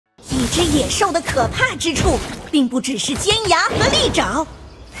只野兽的可怕之处，并不只是尖牙和利爪，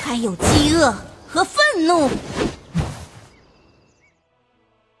还有饥饿和愤怒。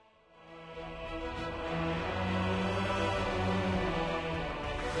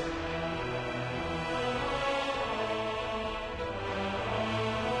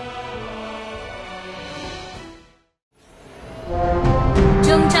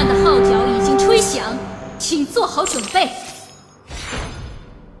征战的号角已经吹响，请做好准备。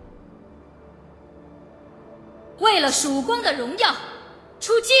为了曙光的荣耀，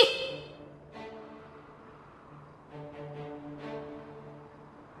出击！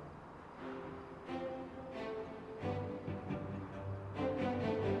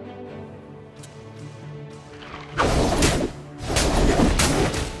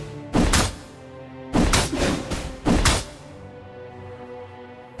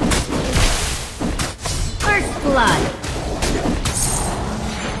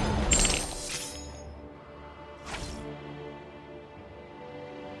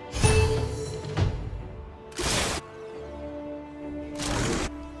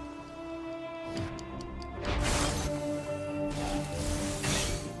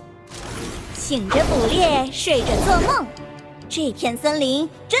醒着捕猎，睡着做梦，这片森林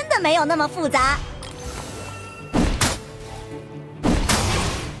真的没有那么复杂。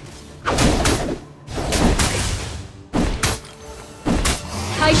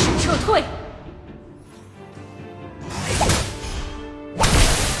开始撤退。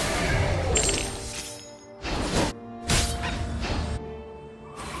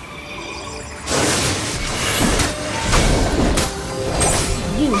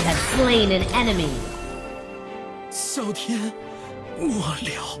You have slain an enemy. 小天，末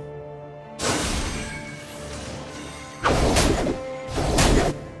了。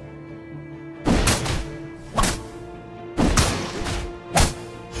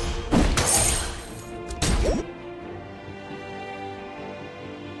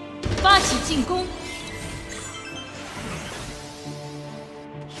发起进攻！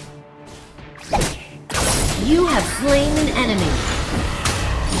 You have slain an enemy.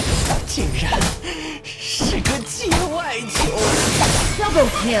 竟然是个界外球 Double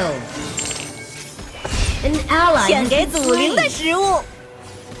kill. An ally 献 has 给 been 祖灵的 slain. 食物。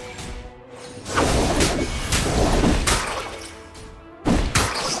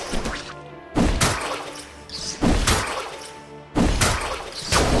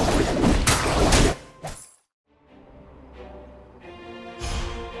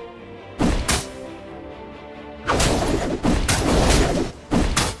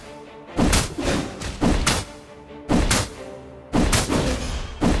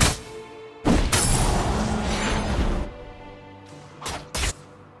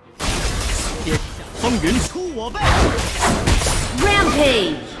风云出我辈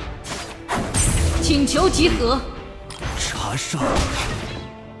Rampage. 请求集合。查哨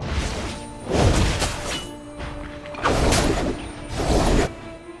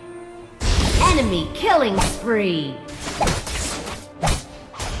Enemy killing spree.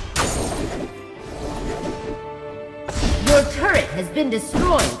 Your turret has been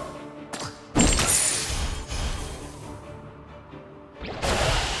destroyed.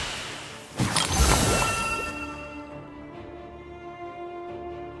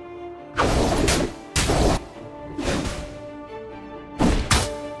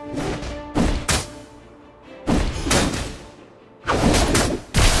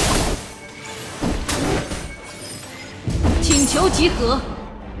请求集合。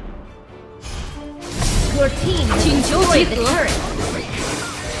 Your team has 请求 destroyed 集 the 合。 turret.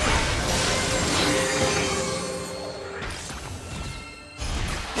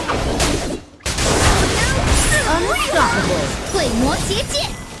 Unstoppable. 鬼魔结界，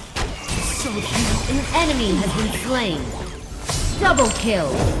小天， An enemy has been slain. Double kill.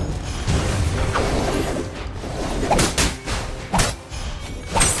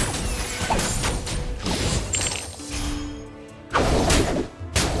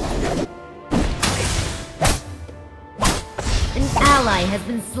 An ally has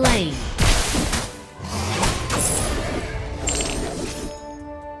been slain.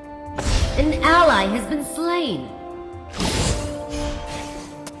 An ally has been slain.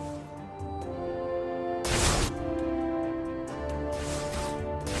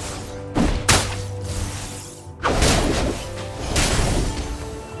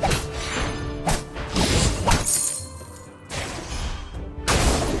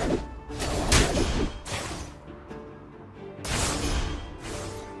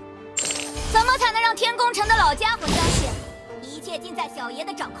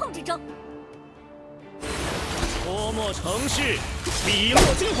 泼墨成势，笔墨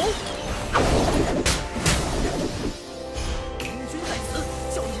惊鸿。敌军在此，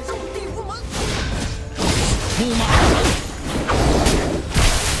叫你入地无门。木马屠城。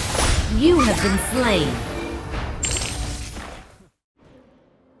You have been slain.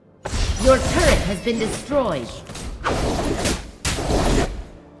 Your turret has been destroyed.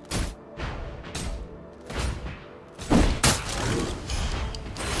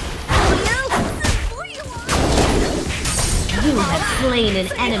 You have slain an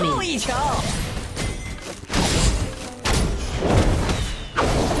enemy. 最后一枪。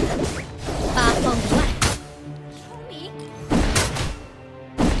八方无碍，聪明。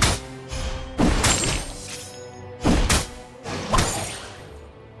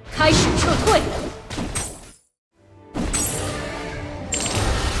开始撤退。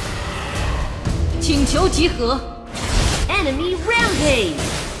请求集合。Enemy rampage.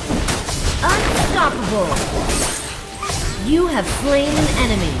 Unstoppable. You have slain an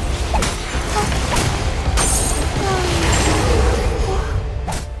enemy.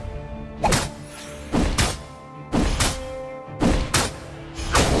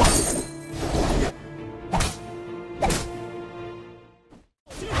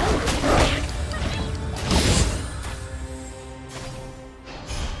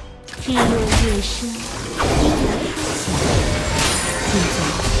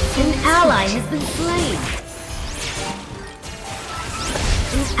 An ally has been slain.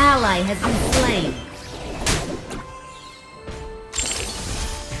 An ally has been slain.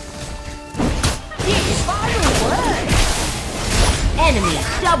 Enemy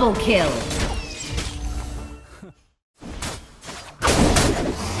double kill.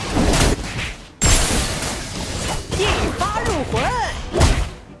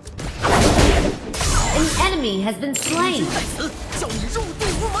 An enemy has been slain. 在此，叫你入地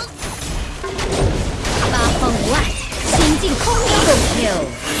无门。八方无碍，心境空明。 Double kill.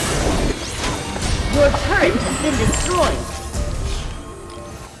 Your turret has been destroyed.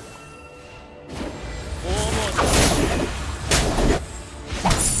 泼墨成势。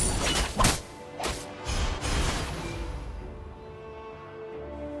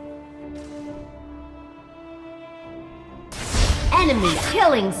 Enemy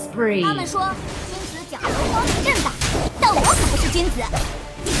killing spree. 他们说君子讲求光明正大，但我可不是君子。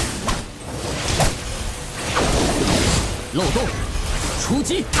漏洞，出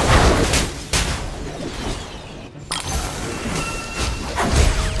击！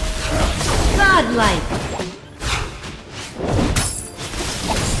 Godlike.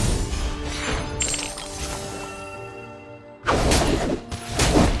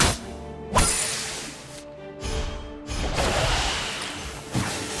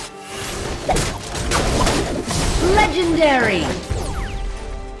 Legendary.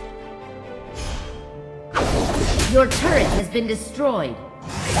 Your turret has been destroyed.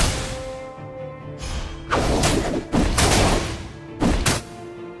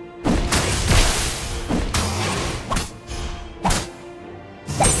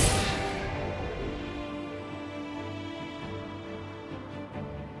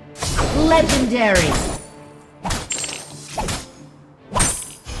 Legendary.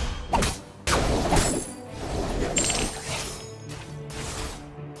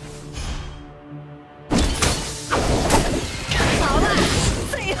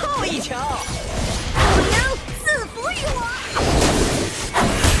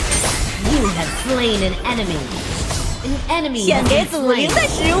 You have slain an enemy. An enemy 献 has 给 been 祖灵 slain. 的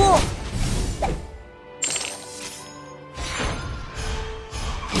食物。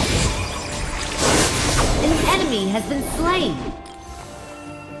 An enemy has been slain.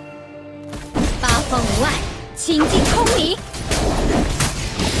 八方无碍，心境空明。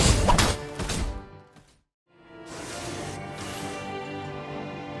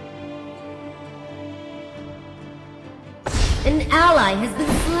 An ally has been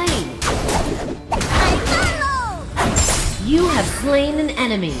slain. 开战喽！ You have slain an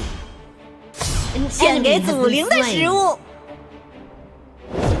enemy. An 献 enemy 给 has 祖 been 灵的食 slain. 物。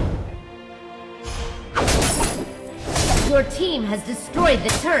 Your team has destroyed the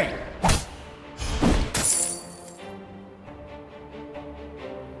turret.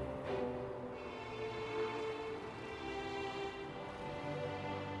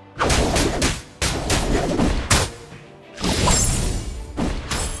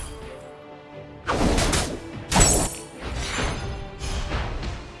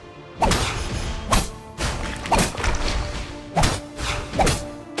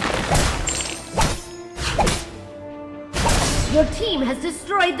 Your team has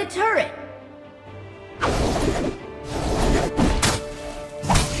destroyed the turret.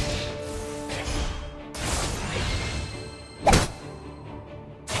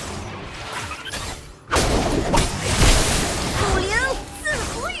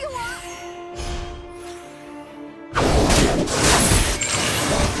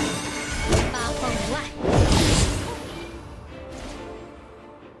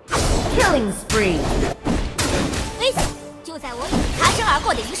 Killing spree. 危险就在我擦身而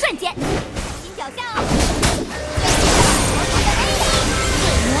过的一瞬间，小心脚下哦！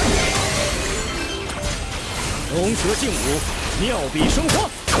龙蛇竞舞，妙笔生花。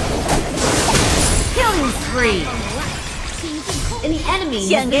Killing spree. An enemy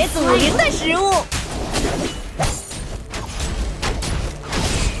献 has 给 been 祖灵 slain. 的食物。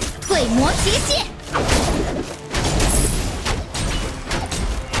鬼魔结界。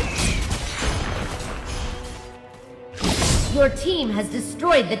 Your team has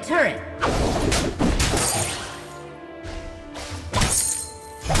destroyed the turret.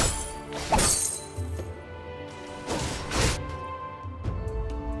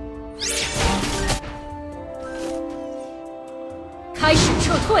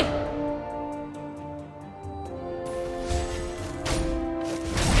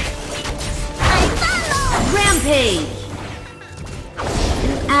 Rampage!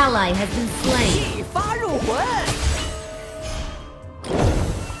 An ally has been slain. 一发入魂。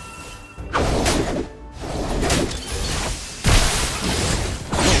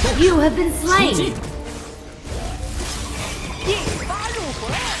 You have been slain. 一发入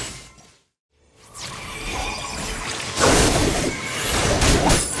魂。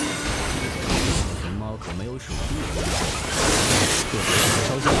熊猫可没有属地，这不是烧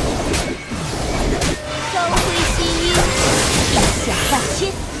香。朝晖夕阴，地响万千。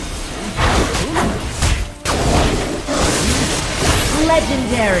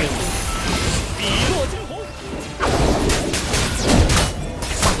 Legendary. 笔若惊鸿。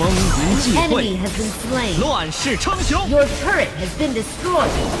风云际 Enemy 会， has been slain. 乱世称雄。 Your turret has been destroyed.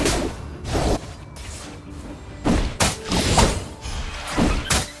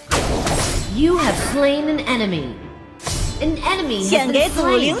 You have slain an enemy. An enemy has 献给 been 祖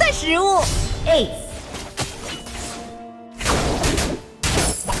灵 slain. 的食物。 Ace.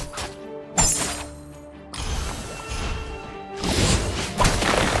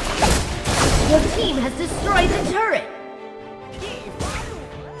 Your team has destroyed the turret.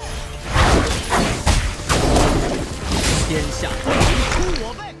 天下风云出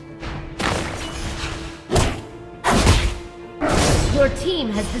我辈。 Your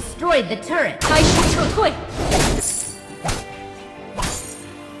team has destroyed the turret. 开始撤退。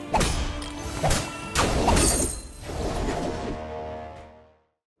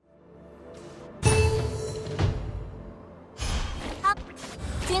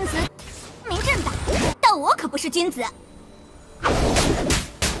君子明正大，但我可不是君子。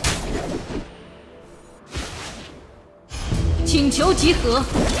 请求集合。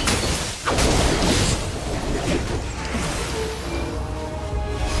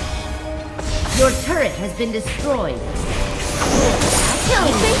 Your turret has been destroyed.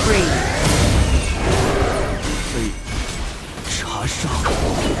 Killing spree. 被查杀。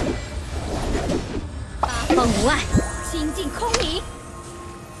八方无碍，清净空明。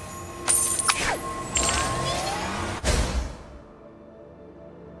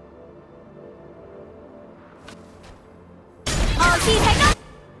傲气抬高。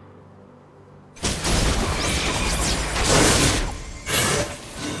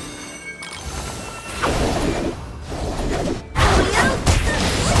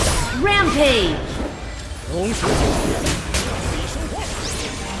 Rampage. 龙蛇竞舞，妙笔生花。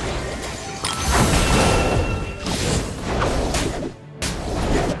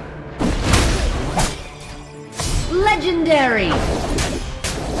 Legendary.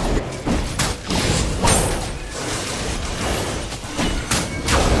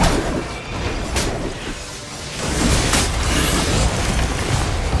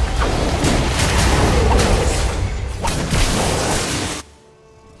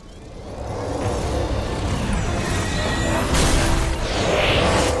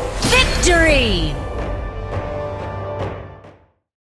 Victory!